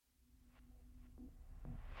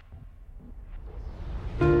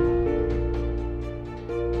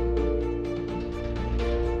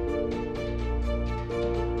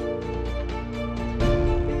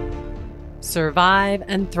Survive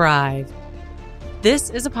and Thrive. This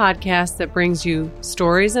is a podcast that brings you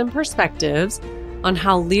stories and perspectives on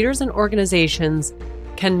how leaders and organizations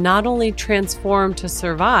can not only transform to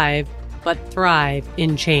survive, but thrive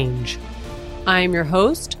in change. I am your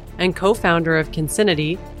host and co-founder of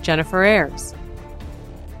Kincinity, Jennifer Ayers.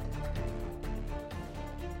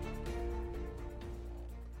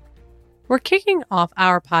 We're kicking off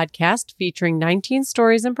our podcast featuring 19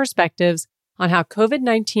 stories and perspectives on how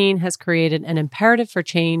COVID-19 has created an imperative for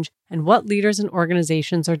change and what leaders and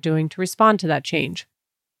organizations are doing to respond to that change.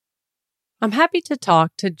 I'm happy to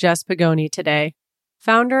talk to Jess Pagoni today,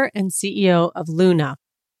 founder and CEO of Luna.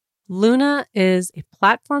 Luna is a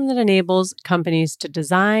platform that enables companies to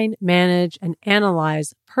design, manage, and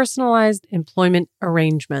analyze personalized employment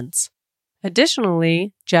arrangements.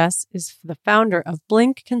 Additionally, Jess is the founder of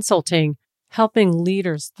Blink Consulting, helping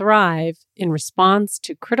leaders thrive in response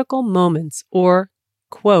to critical moments or,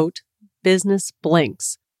 quote, business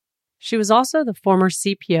blinks. She was also the former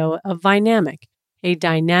CPO of Vynamic, a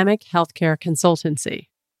dynamic healthcare consultancy.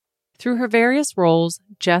 Through her various roles,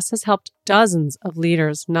 Jess has helped dozens of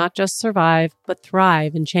leaders not just survive, but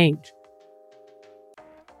thrive and change.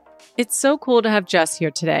 It's so cool to have Jess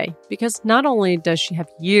here today because not only does she have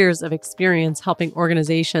years of experience helping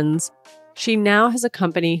organizations, she now has a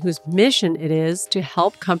company whose mission it is to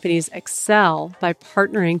help companies excel by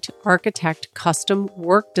partnering to architect custom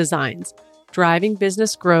work designs, driving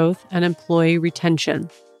business growth and employee retention.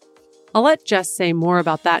 I'll let Jess say more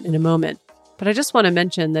about that in a moment, but I just want to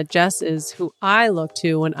mention that Jess is who I look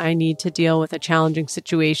to when I need to deal with a challenging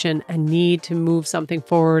situation and need to move something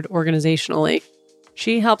forward organizationally.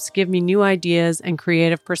 She helps give me new ideas and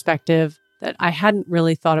creative perspective that I hadn't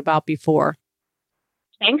really thought about before.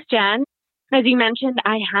 Thanks, Jen. As you mentioned,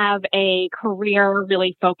 I have a career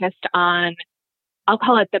really focused on, I'll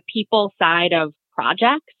call it the people side of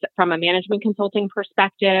projects from a management consulting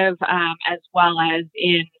perspective, as well as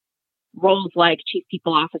in roles like chief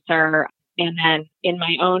people officer, and then in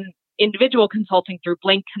my own individual consulting through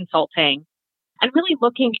Blink Consulting, and really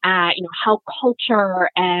looking at, how culture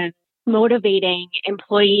and motivating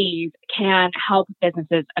employees can help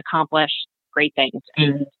businesses accomplish great things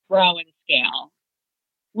and grow and scale.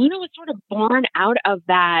 Luna was sort of born out of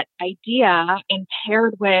that idea and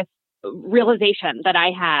paired with realization that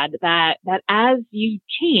I had that as you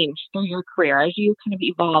change through your career, as you kind of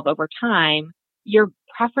evolve over time, your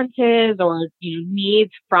preferences or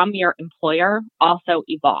needs from your employer also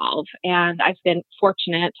evolve. And I've been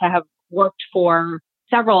fortunate to have worked for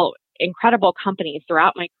several incredible companies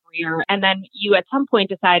throughout my career. And then you at some point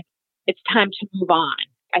decide it's time to move on.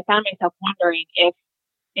 I found myself wondering if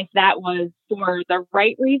that was for the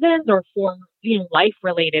right reasons or for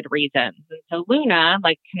life-related reasons. And so Luna,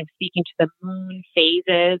 kind of speaking to the moon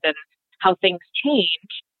phases and how things change,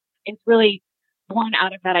 it's really born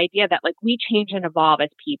out of that idea that we change and evolve as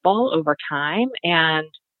people over time, and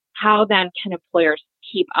how then can employers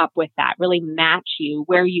keep up with that, really match you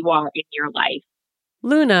where you are in your life.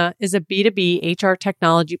 Luna is a B2B HR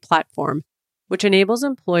technology platform which enables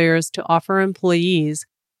employers to offer employees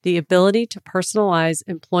the ability to personalize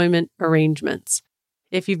employment arrangements.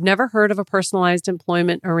 If you've never heard of a personalized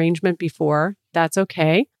employment arrangement before, that's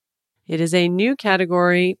okay. It is a new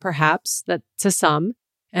category, perhaps, that to some,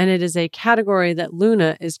 and it is a category that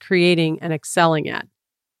Luna is creating and excelling at.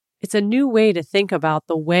 It's a new way to think about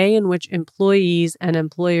the way in which employees and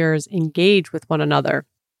employers engage with one another.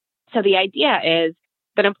 So the idea is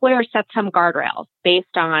that employers set some guardrails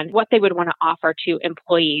based on what they would want to offer to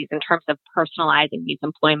employees in terms of personalizing these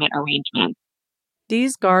employment arrangements.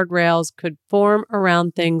 These guardrails could form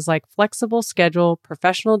around things like flexible schedule,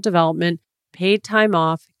 professional development, paid time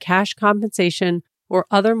off, cash compensation, or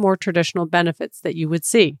other more traditional benefits that you would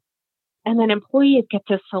see. And then employees get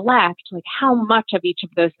to select how much of each of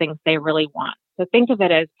those things they really want. So think of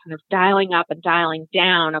it as kind of dialing up and dialing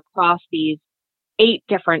down across these 8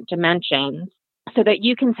 different dimensions, so that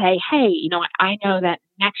you can say, hey, I know that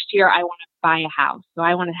next year I want to buy a house. So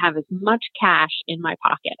I want to have as much cash in my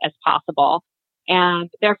pocket as possible. And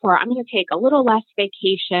therefore, I'm going to take a little less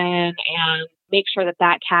vacation and make sure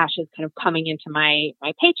that cash is kind of coming into my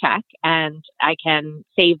paycheck, and I can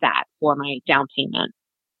save that for my down payment.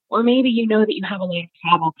 Or maybe that you have a lot of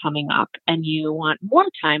travel coming up and you want more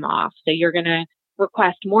time off. So you're going to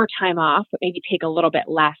request more time off, but maybe take a little bit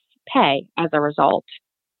less pay as a result.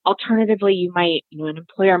 Alternatively, you might, an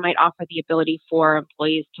employer might offer the ability for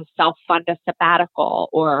employees to self-fund a sabbatical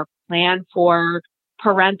or plan for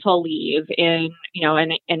parental leave in,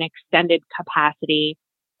 an extended capacity,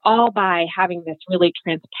 all by having this really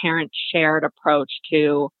transparent shared approach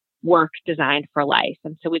to work designed for life.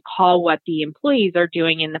 And so we call what the employees are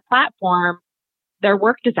doing in the platform their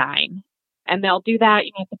work design. And they'll do that,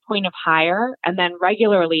 at the point of hire and then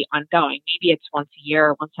regularly ongoing. Maybe it's once a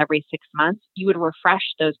year, once every 6 months. You would refresh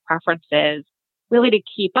those preferences really to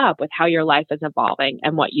keep up with how your life is evolving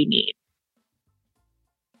and what you need.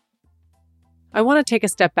 I want to take a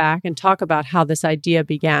step back and talk about how this idea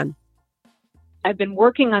began. I've been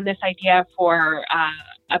working on this idea for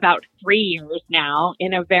about 3 years now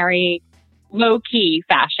in a very low-key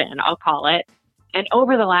fashion, I'll call it. And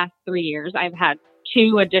over the last 3 years, I've had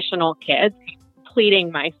 2 additional kids,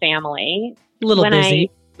 completing my family. A little busy.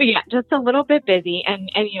 Just a little bit busy. And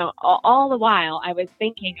all the while, I was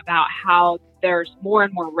thinking about how there's more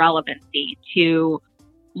and more relevancy to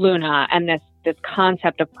Luna and this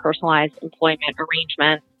concept of personalized employment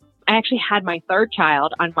arrangement. I actually had my 3rd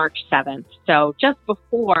child on March 7th. So just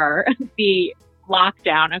before the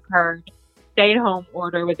lockdown occurred, stay-at-home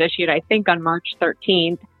order was issued, I think, on March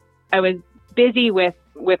 13th. I was busy with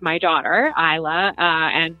my daughter, Isla,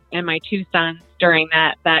 and my 2 sons during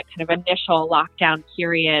that kind of initial lockdown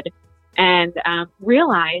period, and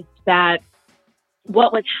realized that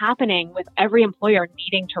what was happening with every employer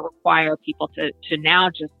needing to require people to now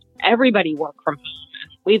just everybody work from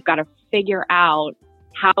home. We've got to figure out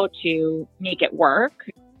how to make it work.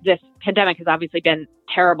 This pandemic has obviously been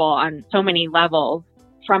terrible on so many levels.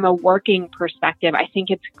 From a working perspective, I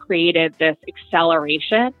think it's created this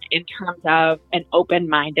acceleration in terms of an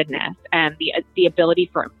open-mindedness and the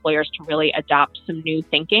ability for employers to really adopt some new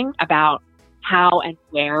thinking about how and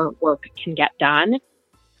where work can get done.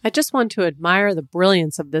 I just want to admire the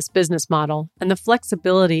brilliance of this business model and the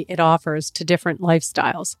flexibility it offers to different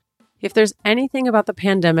lifestyles. If there's anything about the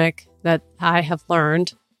pandemic that I have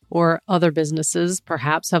learned, or other businesses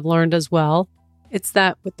perhaps have learned as well, it's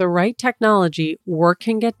that with the right technology, work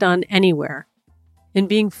can get done anywhere. In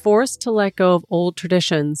being forced to let go of old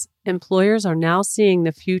traditions, employers are now seeing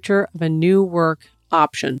the future of a new work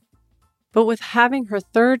option. But with having her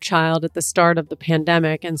 3rd child at the start of the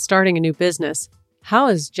pandemic and starting a new business, how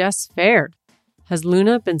has Jess fared? Has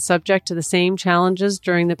Luna been subject to the same challenges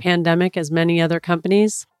during the pandemic as many other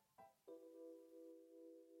companies?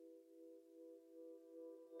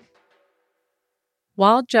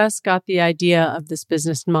 While Jess got the idea of this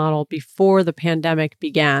business model before the pandemic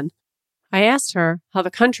began, I asked her how the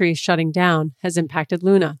country shutting down has impacted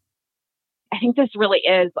Luna. I think this really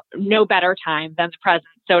is no better time than the present,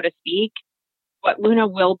 so to speak. What Luna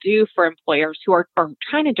will do for employers who are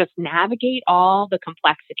trying to just navigate all the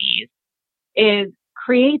complexities is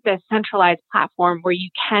create this centralized platform where you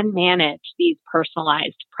can manage these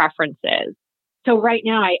personalized preferences. So right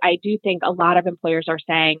now, I do think a lot of employers are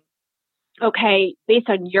saying, okay, based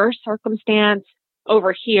on your circumstance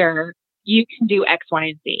over here, you can do X, Y,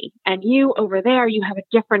 and Z. And you over there, you have a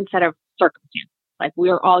different set of circumstances. Like,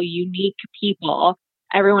 we're all unique people.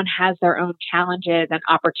 Everyone has their own challenges and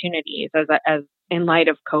opportunities as in light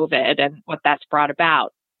of COVID and what that's brought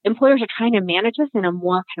about. Employers are trying to manage this in a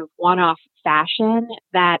more kind of one-off fashion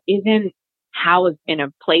that isn't housed in a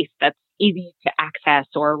place that's easy to access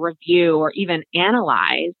or review or even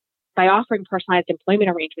analyze. By offering personalized employment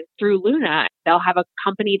arrangements through Luna, they'll have a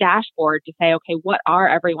company dashboard to say, okay, what are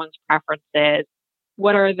everyone's preferences?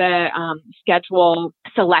 What are the schedule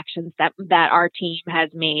selections that our team has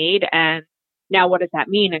made? And now what does that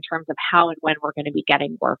mean in terms of how and when we're going to be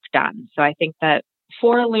getting work done? So I think that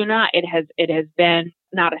for Luna, it has been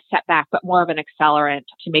not a setback, but more of an accelerant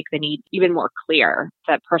to make the need even more clear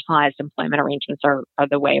that personalized employment arrangements are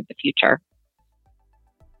the way of the future.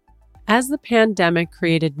 As the pandemic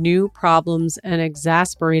created new problems and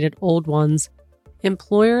exasperated old ones,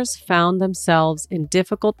 employers found themselves in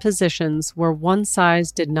difficult positions where one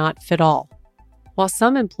size did not fit all. While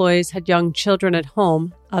some employees had young children at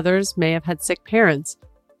home, others may have had sick parents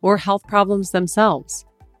or health problems themselves.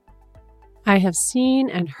 I have seen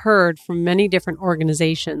and heard from many different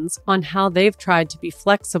organizations on how they've tried to be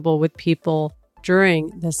flexible with people during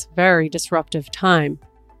this very disruptive time.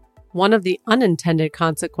 One of the unintended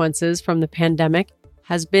consequences from the pandemic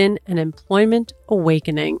has been an employment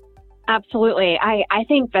awakening. Absolutely. I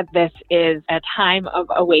think that this is a time of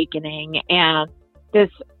awakening and this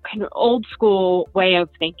kind of old school way of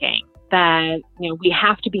thinking that, we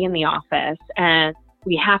have to be in the office and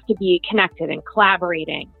we have to be connected and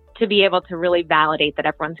collaborating to be able to really validate that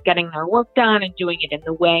everyone's getting their work done and doing it in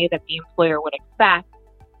the way that the employer would expect.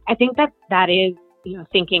 I think that is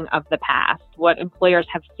thinking of the past. What employers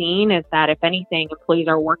have seen is that, if anything, employees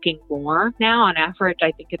are working more now. On average,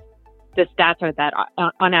 I think the stats are that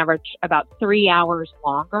on average about 3 hours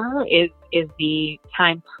longer is the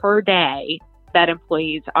time per day that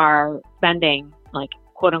employees are spending, like,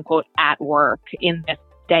 quote unquote at work in this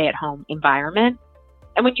stay at home environment.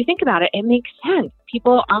 And when you think about it, it makes sense.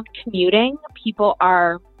 People aren't commuting.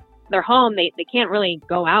 They're home. They can't really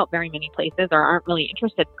go out very many places or aren't really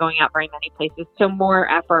interested in going out very many places. So more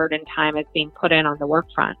effort and time is being put in on the work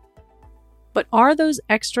front. But are those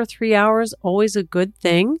extra 3 hours always a good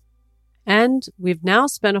thing? And we've now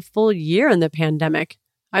spent a full year in the pandemic.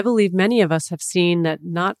 I believe many of us have seen that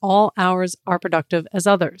not all hours are productive as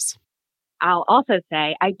others. I'll also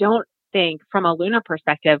say, I don't think from a Luna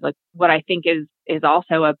perspective, like what I think is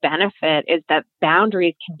also a benefit is that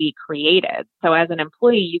boundaries can be created. So as an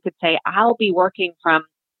employee, you could say, I'll be working from,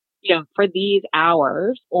 for these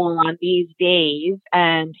hours or on these days,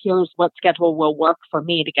 and here's what schedule will work for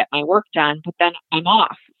me to get my work done. But then I'm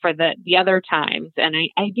off for the other times. And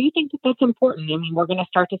I do think that that's important. I mean, we're going to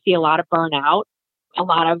start to see a lot of burnout, a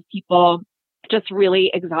lot of people just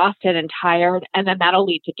really exhausted and tired. And then that'll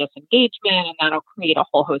lead to disengagement, and that'll create a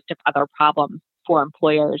whole host of other problems for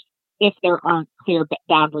employers if there aren't clear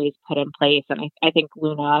boundaries put in place. And I think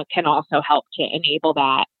Luna can also help to enable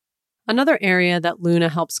that. Another area that Luna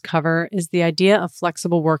helps cover is the idea of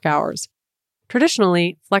flexible work hours.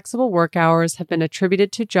 Traditionally, flexible work hours have been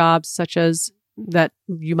attributed to jobs such as that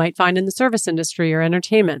you might find in the service industry or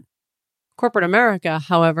entertainment. Corporate America,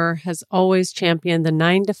 however, has always championed the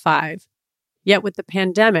 9 to 5. Yet with the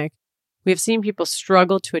pandemic, we have seen people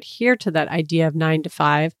struggle to adhere to that idea of 9 to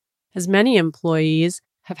 5, as many employees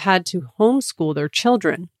have had to homeschool their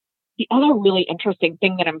children. The other really interesting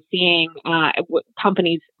thing that I'm seeing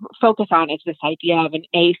companies focus on is this idea of an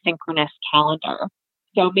asynchronous calendar.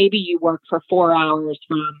 So maybe you work for 4 hours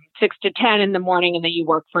from 6 to 10 in the morning, and then you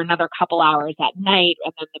work for another couple hours at night.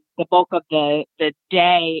 And then the bulk of the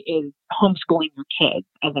day is homeschooling your kids,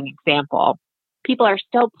 as an example. People are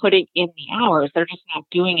still putting in the hours. They're just not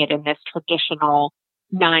doing it in this traditional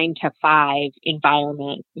 9 to 5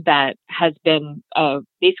 environment that has been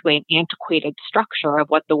basically an antiquated structure of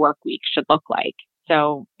what the work week should look like.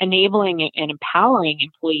 So enabling and empowering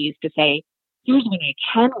employees to say, here's when I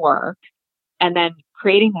can work, and then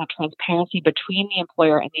creating that transparency between the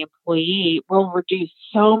employer and the employee will reduce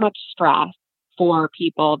so much stress for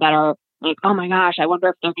people that are like, oh my gosh, I wonder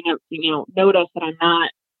if they're going to, notice that I'm not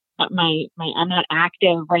I'm not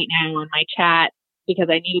active right now on my chat because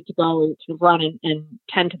I needed to go to run and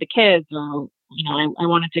tend to the kids, or, I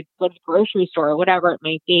wanted to go to the grocery store, or whatever it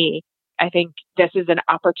might be. I think this is an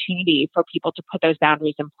opportunity for people to put those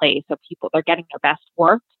boundaries in place so they're getting their best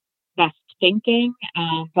work, best thinking,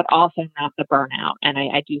 but also not the burnout. And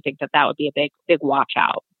I do think that would be a big watch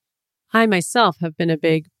out. I myself have been a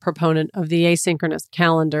big proponent of the asynchronous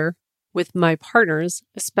calendar with my partners,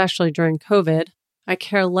 especially during COVID. I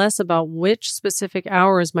care less about which specific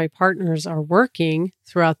hours my partners are working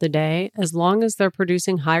throughout the day, as long as they're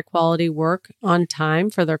producing high quality work on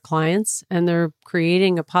time for their clients and they're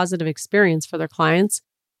creating a positive experience for their clients.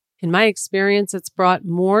 In my experience, it's brought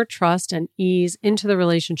more trust and ease into the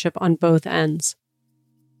relationship on both ends.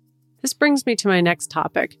 This brings me to my next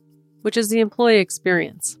topic, which is the employee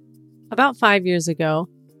experience. About 5 years ago,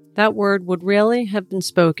 that word would rarely have been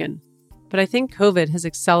spoken, but I think COVID has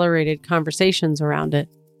accelerated conversations around it.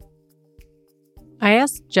 I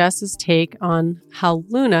asked Jess's take on how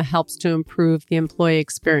Luna helps to improve the employee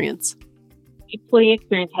experience. Employee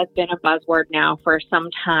experience has been a buzzword now for some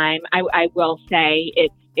time. I will say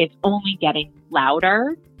it's only getting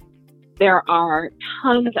louder. There are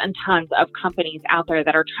tons and tons of companies out there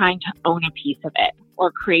that are trying to own a piece of it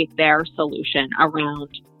or create their solution around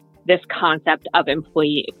this concept of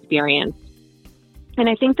employee experience. And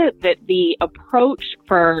I think that the approach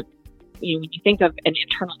for, when you think of an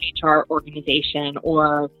internal HR organization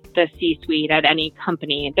or the C-suite at any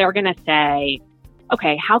company, they're going to say,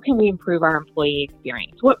 okay, how can we improve our employee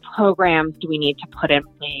experience? What programs do we need to put in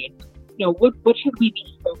place? What should we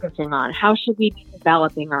be focusing on? How should we be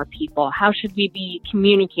developing our people? How should we be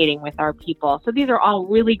communicating with our people? So these are all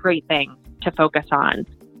really great things to focus on.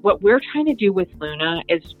 What we're trying to do with Luna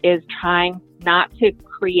is trying not to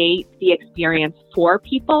create the experience for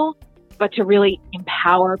people, but to really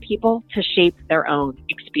empower people to shape their own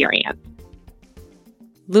experience.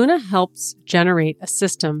 Luna helps generate a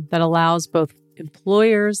system that allows both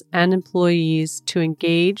employers and employees to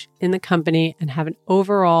engage in the company and have an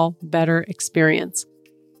overall better experience,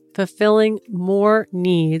 fulfilling more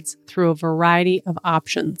needs through a variety of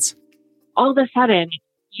options. All of a sudden,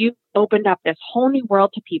 you've opened up this whole new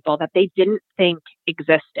world to people that they didn't think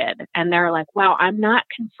existed. And they're like, wow, I'm not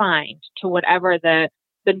confined to whatever the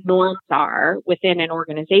norms are within an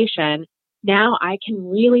organization. Now I can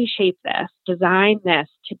really shape this, design this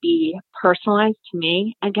to be personalized to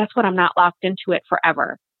me. And guess what? I'm not locked into it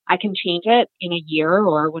forever. I can change it in a year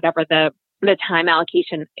or whatever the time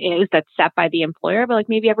allocation is that's set by the employer, but like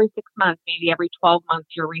maybe every 6 months, maybe every 12 months,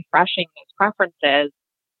 you're refreshing those preferences.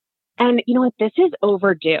 And you know what? This is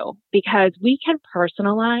overdue because we can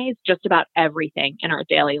personalize just about everything in our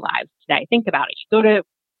daily lives today. Think about it. You go to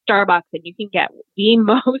Starbucks and you can get the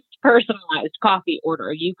most personalized coffee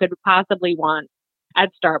order you could possibly want at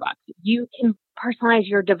Starbucks. You can personalize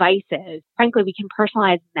your devices. Frankly, we can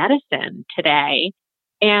personalize medicine today.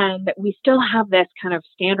 And we still have this kind of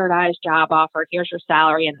standardized job offer. Here's your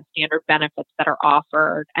salary and the standard benefits that are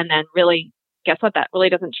offered. And then really, guess what? That really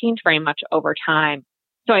doesn't change very much over time.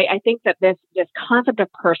 So I think that this concept of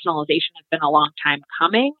personalization has been a long time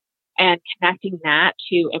coming, and connecting that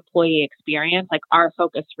to employee experience. Like our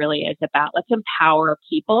focus really is about let's empower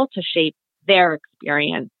people to shape their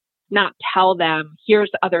experience, not tell them,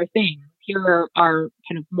 here's other things. Here are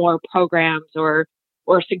kind of more programs or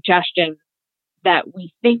suggestions that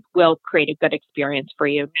we think will create a good experience for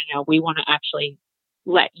you. No, we want to actually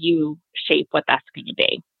let you shape what that's going to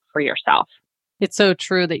be for yourself. It's so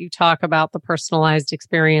true that you talk about the personalized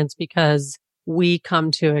experience because we come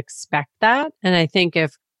to expect that. And I think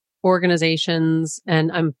if organizations,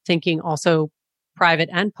 and I'm thinking also private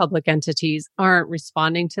and public entities, aren't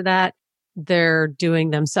responding to that, they're doing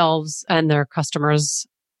themselves and their customers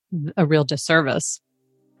a real disservice.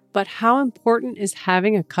 But how important is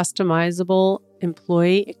having a customizable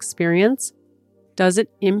employee experience? Does it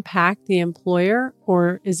impact the employer,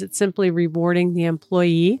 or is it simply rewarding the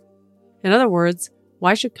employee? In other words,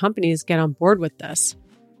 why should companies get on board with this?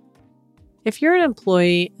 If you're an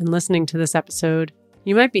employee and listening to this episode,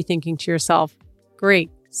 you might be thinking to yourself,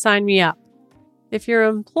 great, sign me up. If you're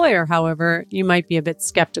an employer, however, you might be a bit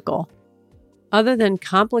skeptical. Other than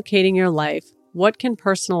complicating your life, what can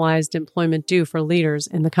personalized employment do for leaders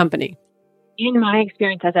in the company? In my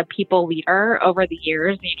experience as a people leader over the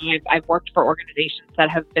years, I've worked for organizations that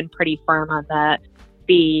have been pretty firm on that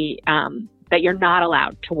you're not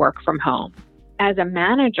allowed to work from home. As a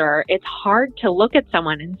manager, it's hard to look at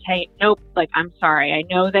someone and say, nope, I'm sorry. I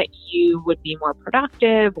know that you would be more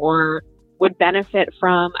productive or would benefit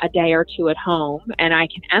from a day or two at home. And I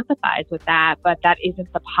can empathize with that, but that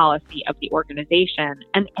isn't the policy of the organization.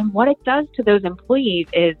 And what it does to those employees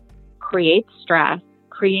is create stress,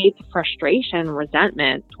 creates frustration,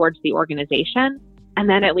 resentment towards the organization. And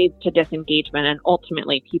then it leads to disengagement, and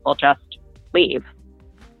ultimately people just leave.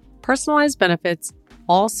 Personalized benefits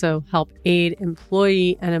also help aid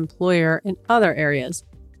employee and employer in other areas.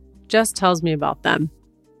 Jess tells me about them.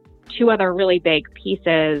 Two other really big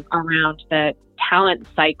pieces around the talent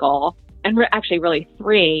cycle, and actually really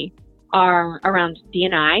three, are around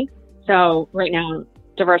D&I. So right now,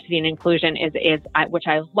 diversity and inclusion is which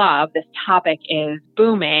I love. This topic is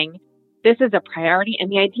booming. This is a priority,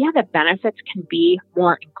 and the idea that benefits can be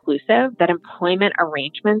more inclusive, that employment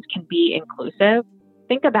arrangements can be inclusive.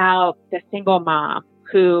 Think about the single mom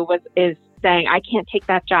who is saying, I can't take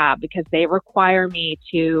that job because they require me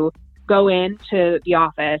to go into the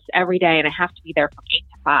office every day and I have to be there from 8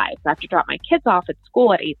 to 5. So I have to drop my kids off at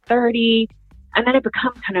school at 8:30. And then it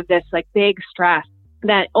becomes kind of this big stress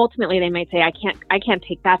that ultimately they might say, I can't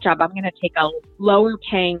take that job. I'm going to take a lower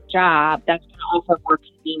paying job that's going to offer more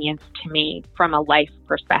convenience to me from a life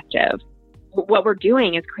perspective. What we're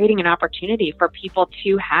doing is creating an opportunity for people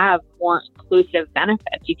to have more inclusive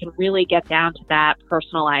benefits. You can really get down to that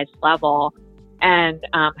personalized level and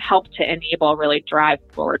help to enable, really drive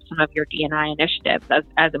forward some of your D&I initiatives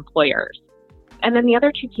as employers. And then the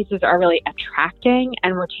other two pieces are really attracting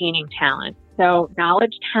and retaining talent. So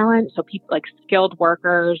knowledge talent, so people like skilled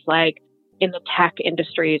workers, like in the tech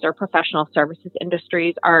industries or professional services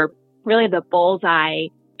industries, are really the bullseye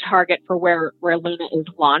target for where Luna is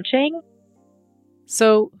launching.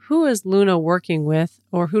 So who is Luna working with,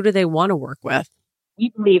 or who do they want to work with?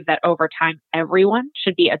 We believe that over time, everyone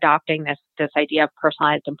should be adopting this idea of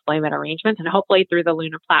personalized employment arrangements, and hopefully through the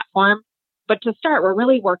Luna platform. But to start, we're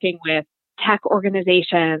really working with tech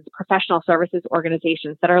organizations, professional services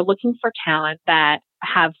organizations that are looking for talent that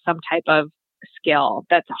have some type of skill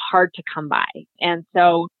that's hard to come by. And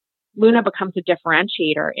so Luna becomes a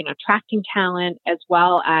differentiator in attracting talent as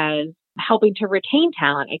well as helping to retain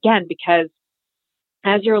talent, again, because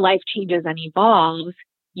as your life changes and evolves,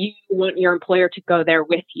 you want your employer to go there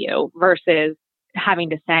with you versus having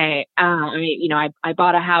to say, I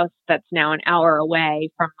bought a house that's now an hour away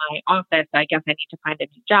from my office. I guess I need to find a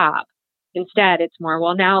new job. Instead, it's more,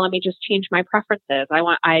 well, now let me just change my preferences.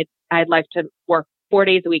 I'd like to work 4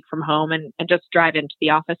 days a week from home and just drive into the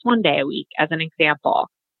office 1 day a week, as an example.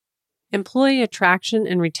 Employee attraction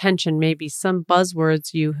and retention may be some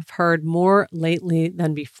buzzwords you have heard more lately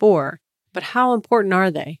than before. but how important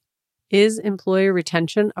are they? Is employee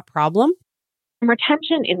retention a problem?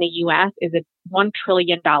 Retention in the US is a $1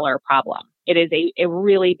 trillion problem. It is a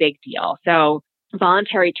really big deal. So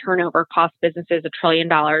voluntary turnover costs businesses $1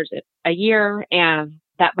 trillion a year. And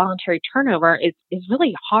that voluntary turnover is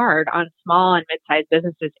really hard on small and mid-sized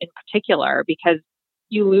businesses in particular, because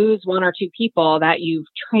you lose one or two people that you've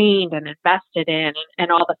trained and invested in.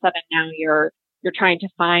 And all of a sudden now you're trying to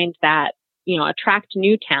find that, attract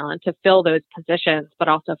new talent to fill those positions, but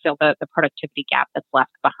also fill the productivity gap that's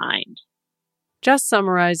left behind. Jess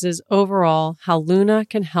summarizes overall how Luna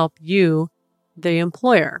can help you, the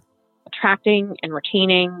employer. Attracting and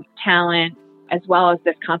retaining talent, as well as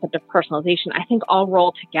this concept of personalization, I think all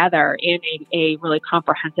roll together in a really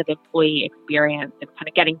comprehensive employee experience. And kind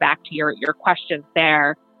of getting back to your questions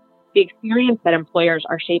there, the experience that employers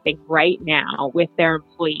are shaping right now with their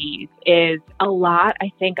employees is a lot,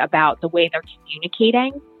 I think, about the way they're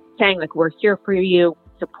communicating, saying like, we're here for you,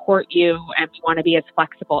 support you, and we want to be as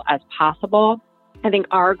flexible as possible. I think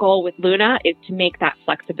our goal with Luna is to make that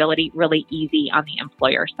flexibility really easy on the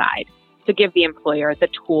employer side, to give the employer the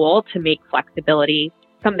tool to make flexibility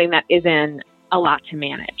something that isn't a lot to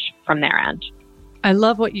manage from their end. I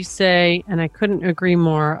love what you say, and I couldn't agree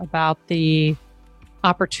more about the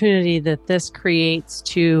opportunity that this creates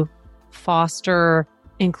to foster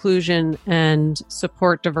inclusion and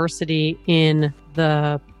support diversity in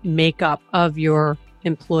the makeup of your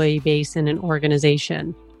employee base in an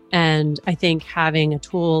organization. And I think having a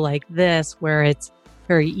tool like this, where it's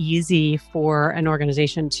very easy for an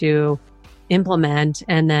organization to implement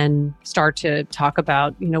and then start to talk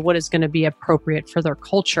about, what is going to be appropriate for their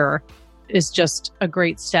culture, is just a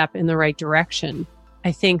great step in the right direction.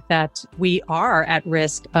 I think that we are at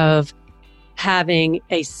risk of having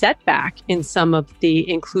a setback in some of the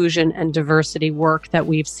inclusion and diversity work that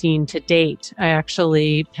we've seen to date. I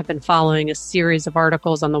actually have been following a series of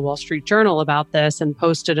articles on the Wall Street Journal about this and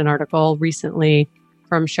posted an article recently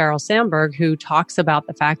from Sheryl Sandberg, who talks about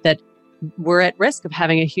the fact that we're at risk of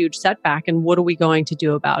having a huge setback, and what are we going to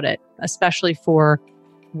do about it, especially for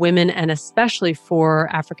women and especially for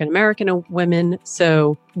African American women.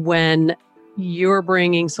 So when you're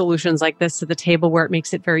bringing solutions like this to the table, where it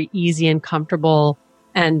makes it very easy and comfortable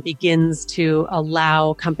and begins to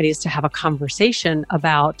allow companies to have a conversation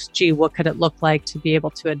about, what could it look like to be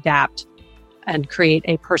able to adapt and create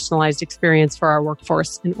a personalized experience for our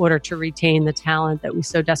workforce in order to retain the talent that we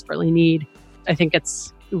so desperately need. I think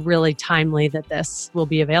it's really timely that this will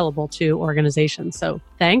be available to organizations. So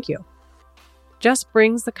thank you. Just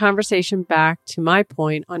brings the conversation back to my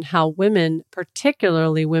point on how women,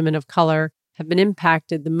 particularly women of color, have been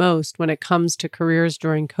impacted the most when it comes to careers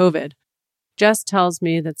during COVID. Jess tells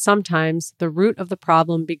me that sometimes the root of the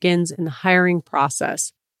problem begins in the hiring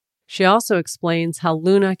process. She also explains how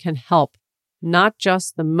Luna can help not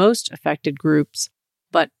just the most affected groups,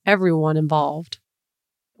 but everyone involved.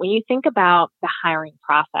 When you think about the hiring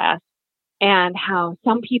process and how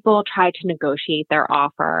some people try to negotiate their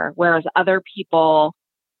offer, whereas other people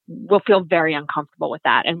will feel very uncomfortable with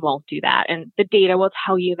that and won't do that. And the data will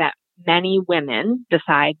tell you that many women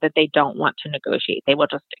decide that they don't want to negotiate. They will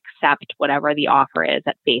just accept whatever the offer is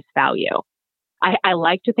at face value. I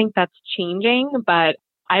like to think that's changing, but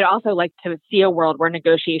I'd also like to see a world where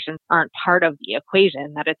negotiations aren't part of the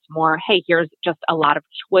equation, that it's more, hey, here's just a lot of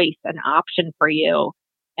choice and option for you.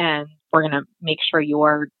 And we're going to make sure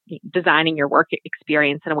you're designing your work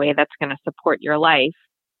experience in a way that's going to support your life.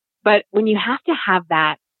 But when you have to have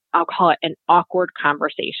that, I'll call it an awkward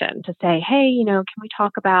conversation to say, hey, can we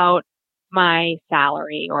talk about my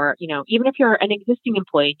salary? Or, even if you're an existing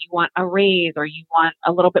employee and you want a raise, or you want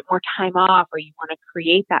a little bit more time off, or you want to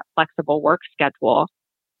create that flexible work schedule,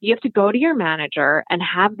 you have to go to your manager and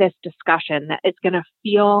have this discussion that is going to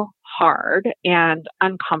feel hard and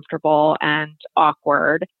uncomfortable and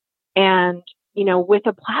awkward. And, with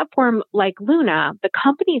a platform like Luna, the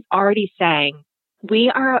company's already saying,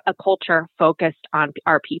 we are a culture focused on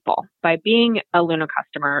our people. By being a Luna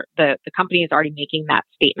customer, the company is already making that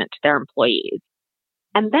statement to their employees.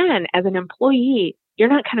 And then as an employee, you're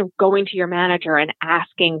not kind of going to your manager and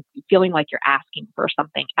feeling like you're asking for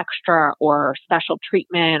something extra or special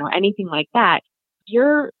treatment or anything like that.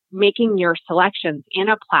 You're making your selections in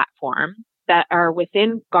a platform that are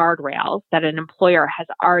within guardrails that an employer has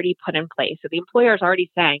already put in place. So the employer is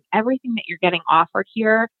already saying everything that you're getting offered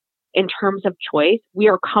here in terms of choice, we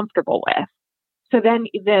are comfortable with. So then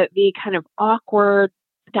the kind of awkward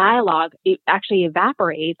dialogue, it actually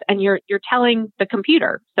evaporates, and you're telling the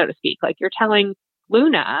computer, so to speak, like you're telling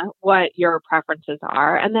Luna what your preferences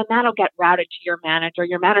are, and then that'll get routed to your manager.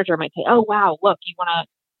 Your manager might say, oh, wow, look, you want to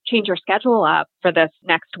change your schedule up for this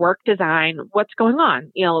next work design. What's going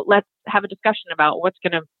on? Let's have a discussion about what's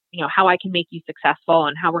going to, how I can make you successful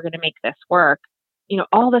and how we're going to make this work.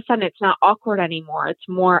 All of a sudden it's not awkward anymore. It's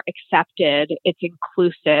more accepted. It's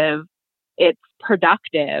inclusive. It's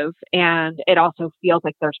productive. And it also feels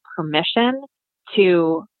like there's permission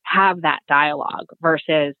to have that dialogue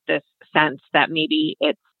versus this sense that maybe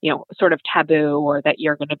it's, sort of taboo or that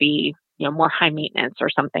you're going to be, more high maintenance or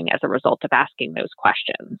something as a result of asking those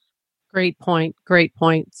questions. Great point. Great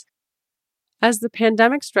points. As the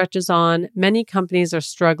pandemic stretches on, many companies are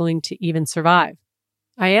struggling to even survive.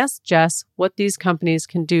 I asked Jess what these companies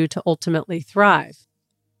can do to ultimately thrive.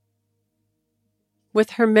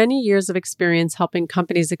 With her many years of experience helping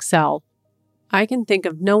companies excel, I can think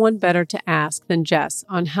of no one better to ask than Jess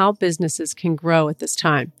on how businesses can grow at this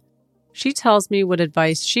time. She tells me what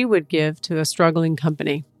advice she would give to a struggling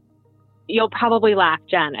company. You'll probably laugh,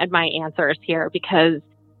 Jen, at my answers here because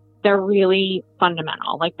they're really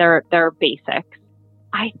fundamental, like they're basics.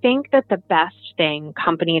 I think that the best thing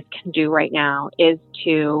companies can do right now is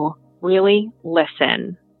to really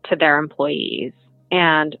listen to their employees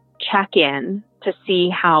and check in to see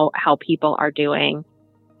how people are doing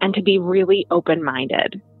and to be really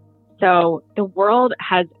open-minded. So the world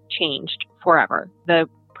has changed forever. The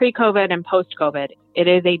pre-COVID and post-COVID, it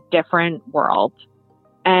is a different world.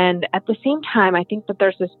 And at the same time, I think that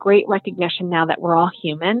there's this great recognition now that we're all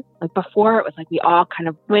human. Like before, it was like we all kind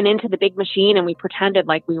of went into the big machine and we pretended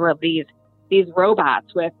like we were these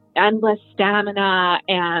robots with endless stamina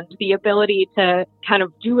and the ability to kind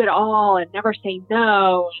of do it all and never say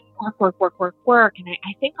no, work. And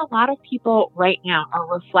I think a lot of people right now are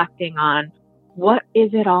reflecting on what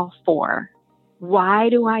is it all for? Why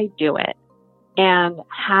do I do it? And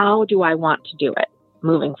how do I want to do it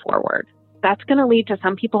moving forward? That's going to lead to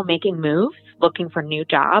some people making moves, looking for new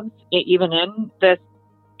jobs, even in this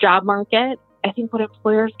job market. I think what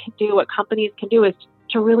employers can do, what companies can do is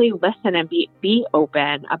to really listen and be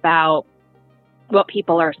open about what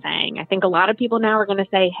people are saying. I think a lot of people now are going to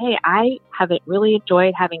say, hey, I haven't really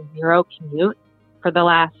enjoyed having zero commute for the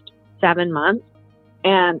last 7 months,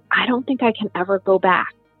 and I don't think I can ever go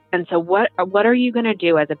back. And so what are you going to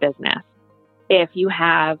do as a business if you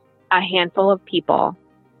have a handful of people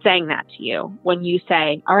saying that to you when you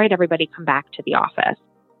say, all right, everybody come back to the office?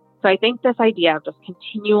 So I think this idea of just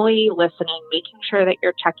continually listening, making sure that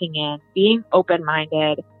you're checking in, being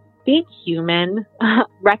open-minded, being human,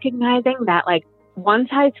 recognizing that like one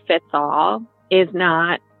size fits all is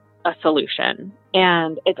not a solution.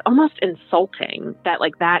 And it's almost insulting that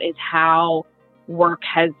like that is how work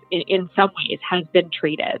has, in some ways, has been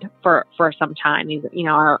treated for some time,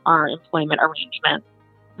 our employment arrangements.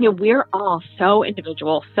 We're all so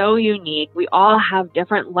individual, so unique. We all have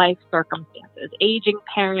different life circumstances, aging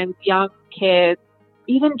parents, young kids,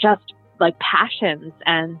 even just like passions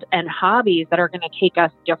and hobbies that are going to take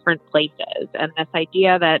us different places. And this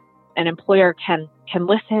idea that an employer can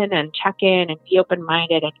listen and check in and be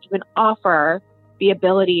open-minded and even offer the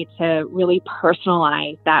ability to really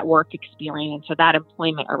personalize that work experience or that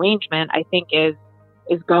employment arrangement, I think is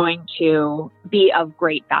going to be of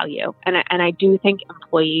great value. And I do think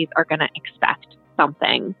employees are going to expect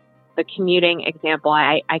something. The commuting example,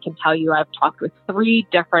 I can tell you I've talked with 3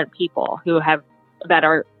 different people that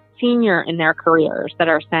are senior in their careers that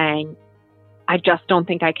are saying, I just don't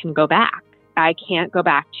think I can go back. I can't go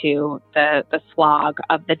back to the slog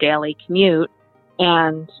of the daily commute.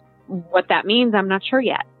 And what that means, I'm not sure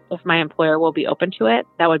yet. If my employer will be open to it,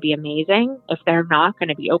 that would be amazing. If they're not going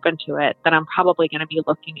to be open to it, then I'm probably going to be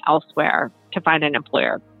looking elsewhere to find an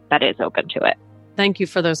employer that is open to it. Thank you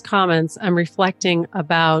for those comments. I'm reflecting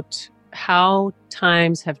about how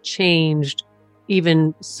times have changed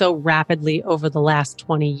even so rapidly over the last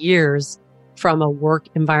 20 years from a work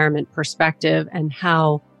environment perspective, and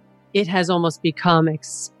how it has almost become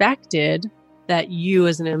expected that you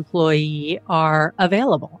as an employee are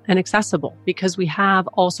available and accessible because we have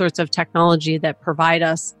all sorts of technology that provide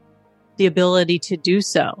us the ability to do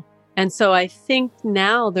so. And so I think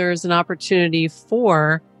now there's an opportunity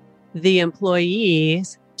for the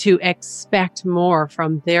employees to expect more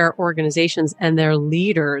from their organizations and their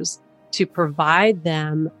leaders to provide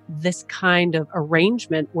them this kind of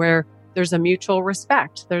arrangement where there's a mutual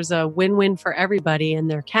respect. There's a win-win for everybody, and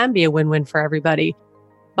there can be a win-win for everybody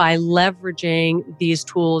by leveraging these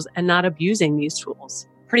tools and not abusing these tools.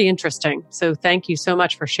 Pretty interesting. So thank you so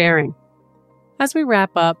much for sharing. As we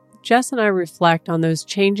wrap up, Jess and I reflect on those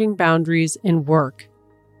changing boundaries in work.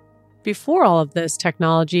 Before all of this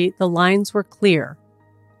technology, the lines were clear,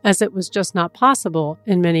 as it was just not possible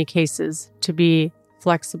in many cases to be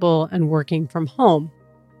flexible and working from home.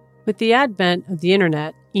 With the advent of the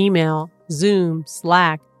internet, email, Zoom,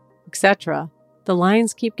 Slack, etc., the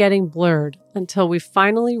lines keep getting blurred until we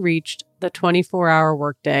finally reached the 24-hour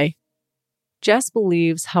workday. Jess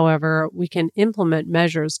believes, however, we can implement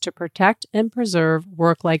measures to protect and preserve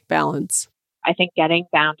work-life balance. I think getting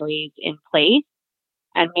boundaries in place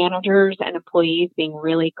and managers and employees being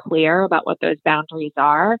really clear about what those boundaries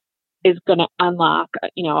are is going to unlock,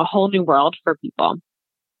 a whole new world for people.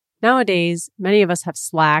 Nowadays, many of us have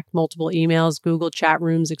Slack, multiple emails, Google chat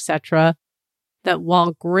rooms, etc., that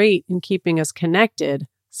while great in keeping us connected,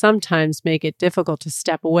 sometimes make it difficult to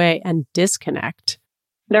step away and disconnect.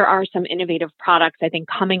 There are some innovative products, I think,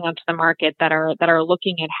 coming onto the market that are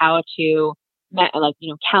looking at how to,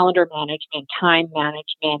 calendar management, time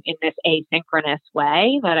management in this asynchronous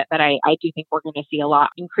way that I do think we're going to see a lot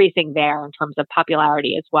increasing there in terms of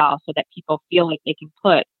popularity as well, so that people feel like they can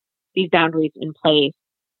put these boundaries in place.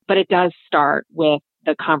 But it does start with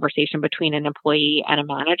the conversation between an employee and a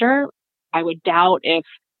manager. I would doubt if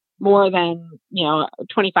more than,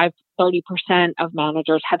 25, 30% of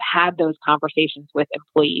managers have had those conversations with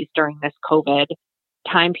employees during this COVID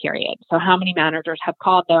time period. So how many managers have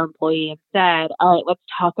called their employee and said, all right, let's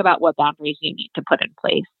talk about what boundaries you need to put in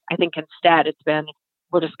place? I think instead it's been,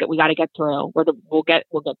 we got to get through. We'll get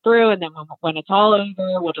through. And then when it's all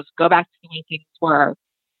over, we'll just go back to the way things were.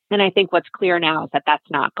 And I think what's clear now is that that's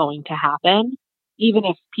not going to happen. Even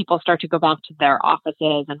if people start to go back to their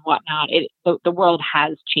offices and whatnot, the world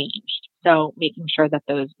has changed. So making sure that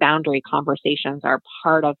those boundary conversations are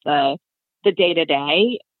part of the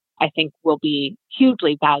day-to-day, I think will be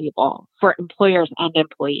hugely valuable for employers and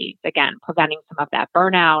employees. Again, preventing some of that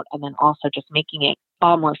burnout and then also just making it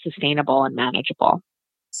all more sustainable and manageable.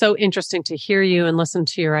 So interesting to hear you and listen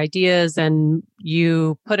to your ideas, and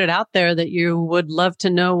you put it out there that you would love to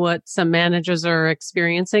know what some managers are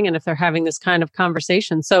experiencing and if they're having this kind of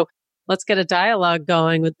conversation. So let's get a dialogue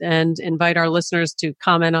going and invite our listeners to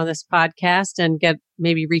comment on this podcast and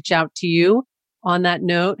maybe reach out to you. On that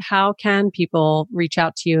note, how can people reach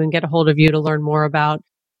out to you and get a hold of you to learn more about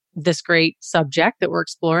this great subject that we're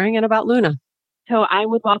exploring and about Luna? So I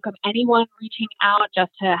would welcome anyone reaching out just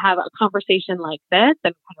to have a conversation like this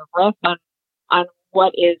and kind of riff on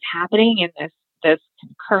what is happening in this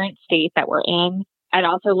current state that we're in. I'd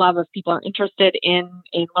also love if people are interested in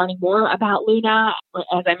learning more about Luna.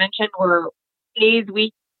 As I mentioned, we're days,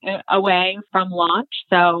 weeks away from launch.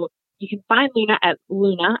 So you can find Luna at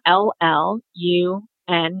Luna, LLUNA.io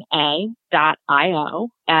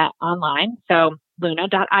online. So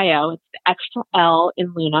Luna.io, it's the extra L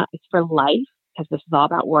in Luna. It's for life, because this is all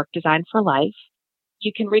about work design for life.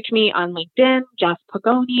 You can reach me on LinkedIn, Jess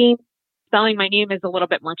Pagoni. Spelling my name is a little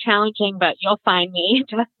bit more challenging, but you'll find me,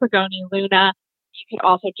 Jess Pagoni Luna. You can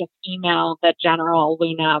also just email the general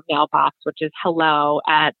Luna mailbox, which is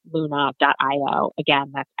hello@luna.io.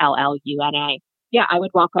 Again, that's LLUNA. Yeah, I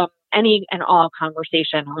would welcome any and all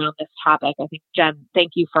conversation around this topic. I think, Jen,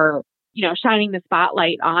 thank you for shining the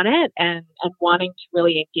spotlight on it and wanting to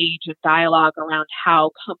really engage in dialogue around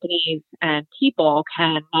how companies and people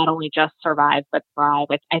can not only just survive, but thrive.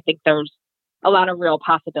 I think there's a lot of real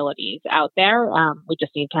possibilities out there. We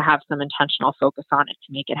just need to have some intentional focus on it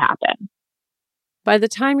to make it happen. By the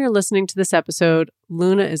time you're listening to this episode,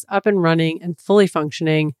 Luna is up and running and fully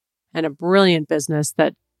functioning, and a brilliant business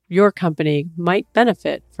that your company might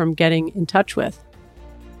benefit from getting in touch with.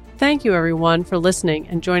 Thank you, everyone, for listening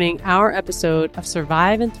and joining our episode of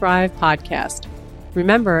Survive and Thrive podcast.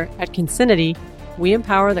 Remember, at Concinity, we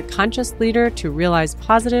empower the conscious leader to realize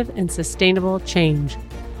positive and sustainable change.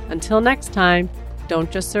 Until next time,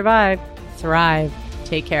 don't just survive, thrive.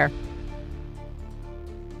 Take care.